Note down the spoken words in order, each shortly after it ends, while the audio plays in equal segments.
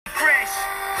Fresh,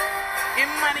 and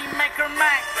Moneymaker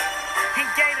Mac, and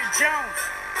Gator Jones,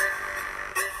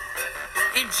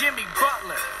 and Jimmy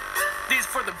Butler. These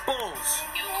for the Bulls.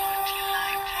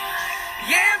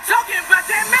 Yeah, I'm talking about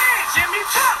that man, Jimmy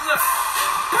Butler.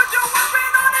 Put your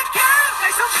weapon on the cab,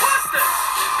 make some busters.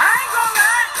 I ain't gonna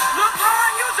lie,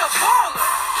 LeBron, you's a baller.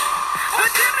 But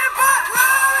Jimmy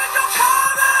Butler is your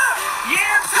father. Yeah,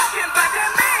 I'm talking about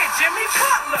that man, Jimmy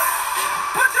Butler.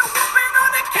 Put your weapon on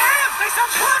the cab, make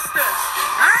some busters.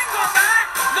 I ain't gonna lie,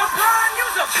 LeBron,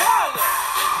 you's a baller.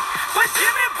 But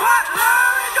Jimmy Butler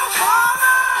is your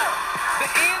father.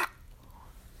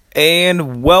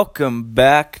 And welcome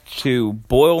back to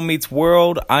Boyle Meets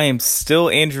World. I am still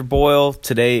Andrew Boyle.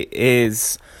 Today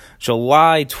is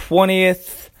July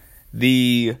 20th,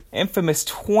 the infamous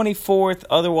 24th,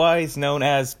 otherwise known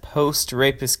as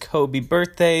post-rapist Kobe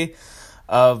birthday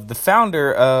of the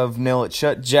founder of Nail It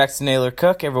Shut, Jackson Naylor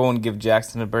Cook. Everyone give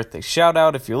Jackson a birthday shout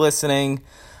out if you're listening.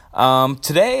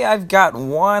 Today I've got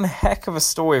one heck of a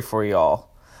story for y'all.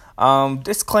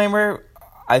 Disclaimer,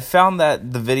 I found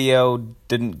that the video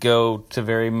didn't go to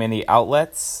very many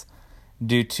outlets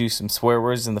due to some swear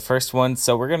words in the first one,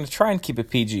 so we're going to try and keep it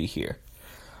PG here.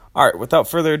 Alright, without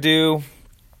further ado,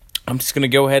 I'm just going to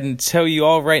go ahead and tell you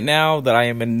all right now that I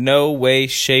am in no way,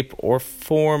 shape, or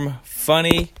form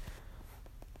funny.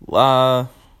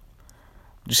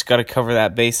 Just got to cover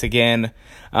that base again.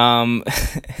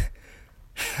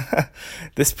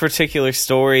 This particular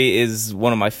story is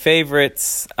one of my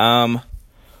favorites.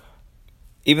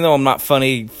 Even though I'm not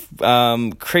funny,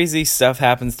 crazy stuff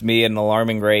happens to me at an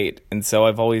alarming rate, and so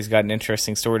I've always got an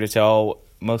interesting story to tell.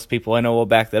 Most people I know will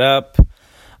back that up.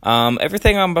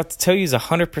 Everything I'm about to tell you is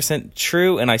 100%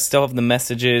 true, and I still have the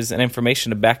messages and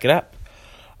information to back it up.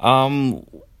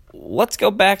 Let's go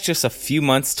back just a few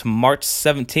months to March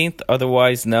 17th,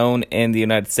 otherwise known in the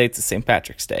United States as St.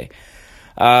 Patrick's Day.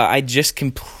 I just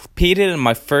competed in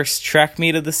my first track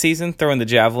meet of the season, throwing the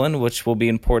javelin, which will be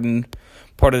important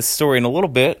part of the story in a little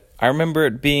bit. I remember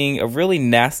it being a really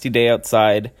nasty day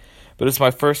outside, but it was my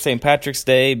first St. Patrick's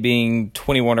Day, being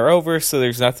 21 or over, so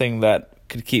there's nothing that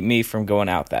could keep me from going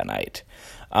out that night.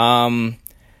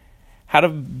 Had a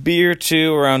beer or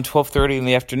two around 12:30 in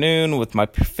the afternoon with my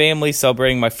family,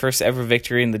 celebrating my first ever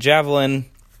victory in the javelin,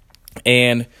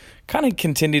 and kind of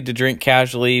continued to drink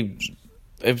casually.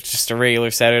 It was just a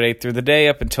regular Saturday through the day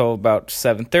up until about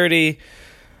 7:30.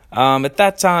 At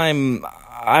that time,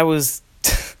 I was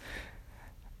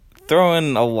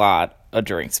throwing a lot of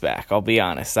drinks back, I'll be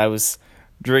honest. I was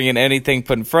drinking anything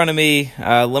put in front of me.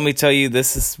 Let me tell you,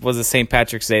 was a St.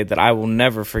 Patrick's Day that I will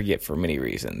never forget for many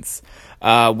reasons.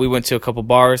 We went to a couple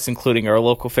bars, including our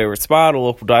local favorite spot, a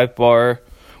local dive bar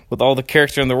with all the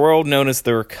character in the world, known as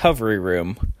the Recovery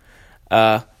Room.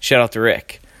 Shout out to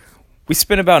Rick. We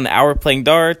spent about an hour playing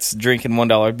darts, drinking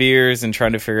 $1 beers, and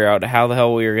trying to figure out how the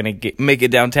hell we were going to make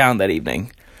it downtown that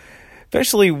evening.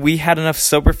 Eventually, we had enough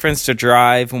sober friends to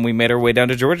drive, and we made our way down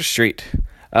to Georgia Street.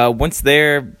 Once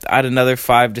there, I had another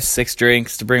 5 to 6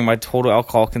 drinks to bring my total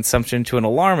alcohol consumption to an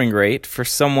alarming rate for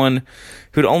someone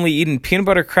who'd only eaten peanut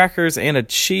butter crackers and a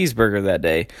cheeseburger that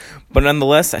day. But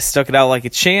nonetheless, I stuck it out like a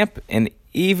champ, and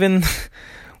even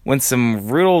when some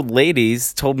rude old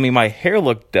ladies told me my hair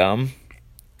looked dumb,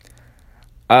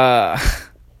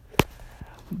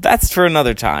 that's for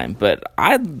another time. But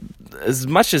as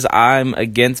much as I'm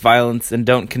against violence and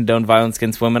don't condone violence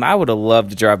against women, I would have loved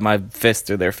to drive my fist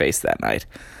through their face that night.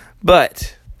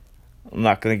 But I'm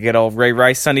not going to get all Ray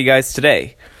Rice on you guys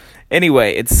today.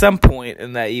 Anyway, at some point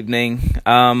in that evening,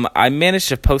 I managed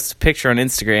to post a picture on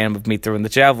Instagram of me throwing the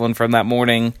javelin from that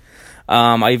morning.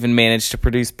 I even managed to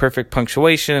produce perfect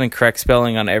punctuation and correct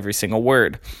spelling on every single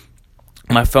word.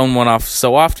 My phone went off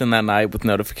so often that night with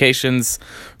notifications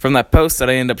from that post that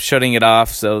I ended up shutting it off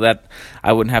so that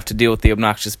I wouldn't have to deal with the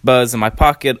obnoxious buzz in my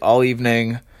pocket all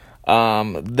evening.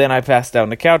 Then I passed out on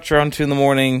the couch around 2 in the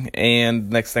morning, and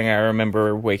next thing I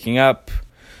remember waking up,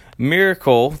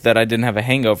 miracle that I didn't have a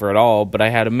hangover at all, but I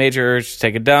had a major urge to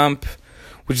take a dump,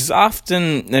 which is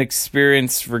often an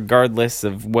experience regardless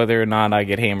of whether or not I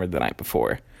get hammered the night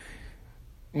before.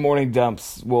 Morning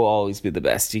dumps will always be the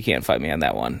best. You can't fight me on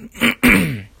that one.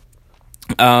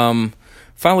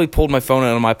 Finally pulled my phone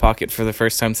out of my pocket for the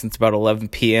first time since about 11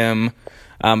 p.m.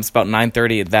 It's about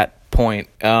 9:30 at that point.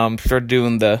 Started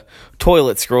doing the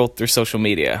toilet scroll through social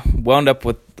media. Wound up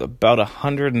with about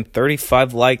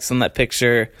 135 likes on that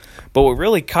picture. But what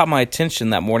really caught my attention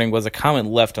that morning was a comment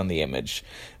left on the image.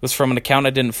 It was from an account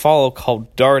I didn't follow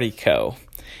called Darty Co.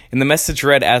 And the message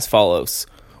read as follows: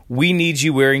 "We need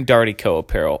you wearing Darty Co.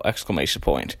 apparel!"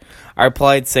 I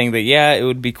replied saying that yeah, it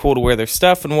would be cool to wear their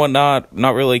stuff and whatnot,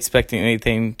 not really expecting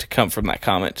anything to come from that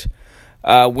comment.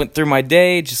 Went through my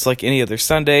day just like any other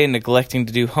Sunday, neglecting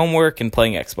to do homework and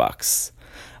playing Xbox.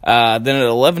 Then at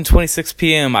 11:26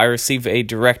 p.m., I received a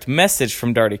direct message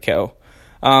from Darty Co.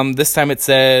 This time it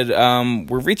said,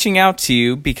 we're reaching out to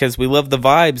you because we love the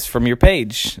vibes from your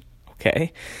page.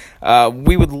 Okay.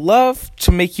 We would love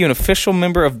to make you an official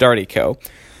member of Darty Co.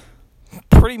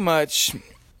 Pretty much,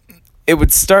 it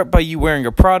would start by you wearing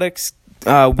our products.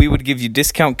 We would give you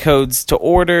discount codes to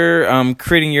order.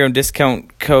 Creating your own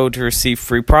discount code to receive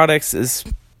free products as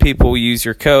people use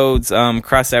your codes.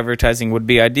 Cross-advertising would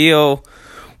be ideal.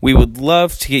 We would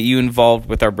love to get you involved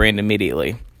with our brand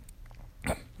immediately.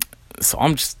 So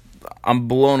I'm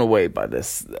blown away by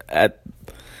this.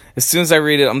 As soon as I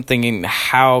read it, I'm thinking,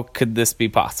 how could this be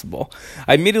possible?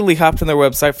 I immediately hopped on their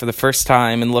website for the first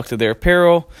time and looked at their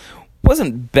apparel.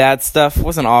 Wasn't bad stuff,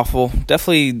 wasn't awful.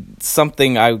 Definitely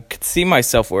something I could see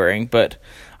myself wearing, but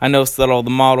I noticed that all the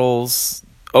models,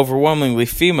 overwhelmingly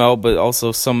female, but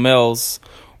also some males,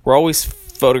 were always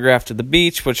photographed at the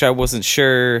beach, which I wasn't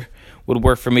sure would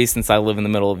work for me since I live in the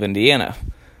middle of Indiana.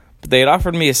 But they had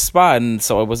offered me a spot, and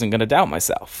so I wasn't going to doubt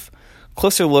myself.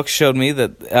 Closer look showed me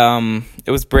that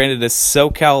it was branded as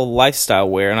SoCal lifestyle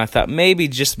wear, and I thought maybe,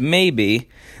 just maybe,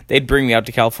 they'd bring me out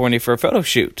to California for a photo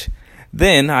shoot.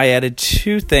 Then I added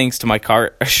 2 things to my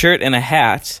cart, a shirt and a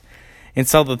hat, and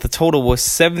saw that the total was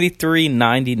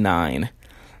 $73.99.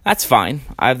 That's fine.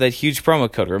 I have that huge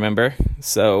promo code, remember?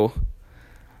 So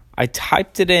I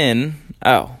typed it in.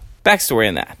 Oh, backstory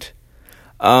on that.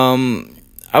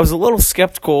 I was a little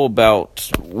skeptical about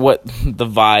what the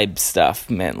vibe stuff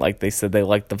meant. Like they said they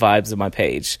liked the vibes of my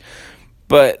page.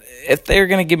 But if they're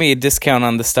going to give me a discount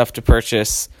on the stuff to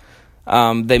purchase,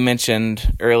 they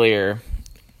mentioned earlier,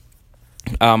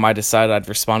 I decided I'd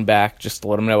respond back just to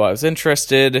let them know I was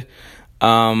interested.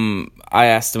 I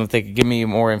asked them if they could give me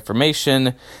more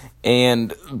information.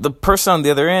 And the person on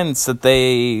the other end said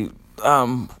they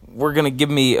were going to give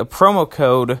me a promo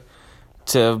code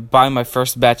to buy my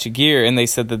first batch of gear, and they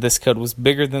said that this code was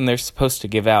bigger than they're supposed to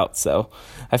give out, so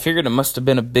I figured it must have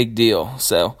been a big deal.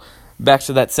 So back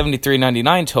to that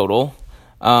 $73.99 total,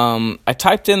 I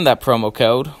typed in that promo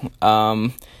code,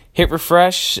 hit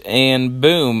refresh, and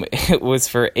boom, it was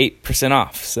for 8%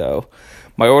 off. So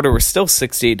my order was still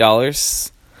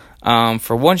 $68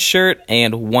 for 1 shirt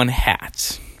and 1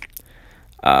 hat.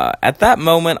 At that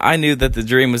moment, I knew that the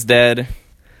dream was dead.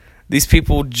 These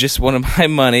people just wanted my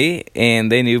money,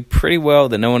 and they knew pretty well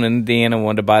that no one in Indiana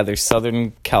wanted to buy their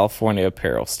Southern California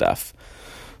apparel stuff.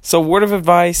 So word of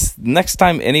advice, next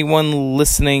time anyone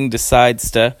listening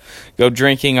decides to go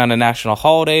drinking on a national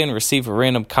holiday and receive a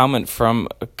random comment from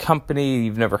a company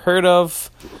you've never heard of,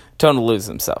 tell them to lose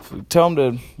themselves. Tell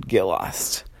them to get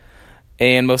lost.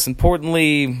 And most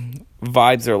importantly,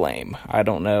 vibes are lame. I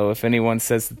don't know if anyone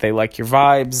says that they like your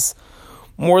vibes.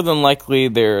 More than likely,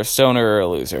 they're a stoner or a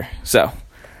loser. So,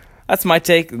 that's my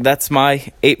take. That's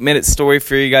my 8-minute story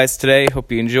for you guys today.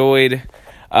 Hope you enjoyed.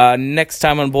 Next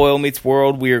time on Boyle Meets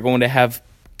World, we are going to have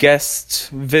guest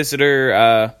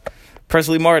visitor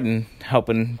Presley Martin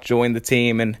helping join the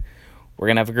team, and we're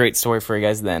going to have a great story for you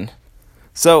guys then.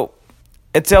 So,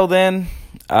 until then,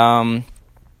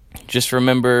 just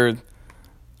remember,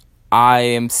 I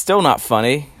am still not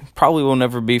funny. Probably will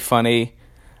never be funny.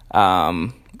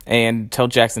 And tell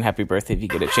Jackson happy birthday if you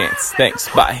get a chance. Thanks.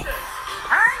 Bye. I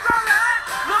ain't gonna lie,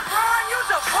 LeBron,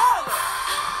 you's a baller.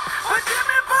 But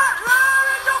Jimmy Butler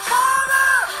is your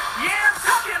baller. Yeah, I'm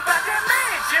talking about that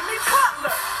man, Jimmy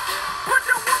Butler. Put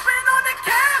your whooping on the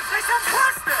Cavs, they some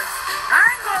busters. I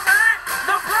ain't gonna lie,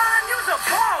 LeBron, you's a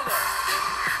baller.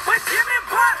 But Jimmy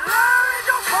Butler is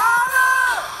your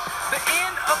baller. The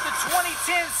end of the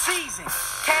 2010 season.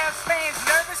 Cavs fans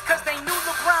nervous because they knew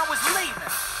LeBron was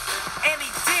leaving. And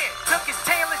he did. Took his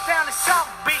tailors down to South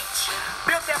Beach.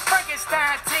 Built that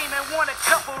Frankenstein team and won a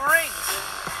couple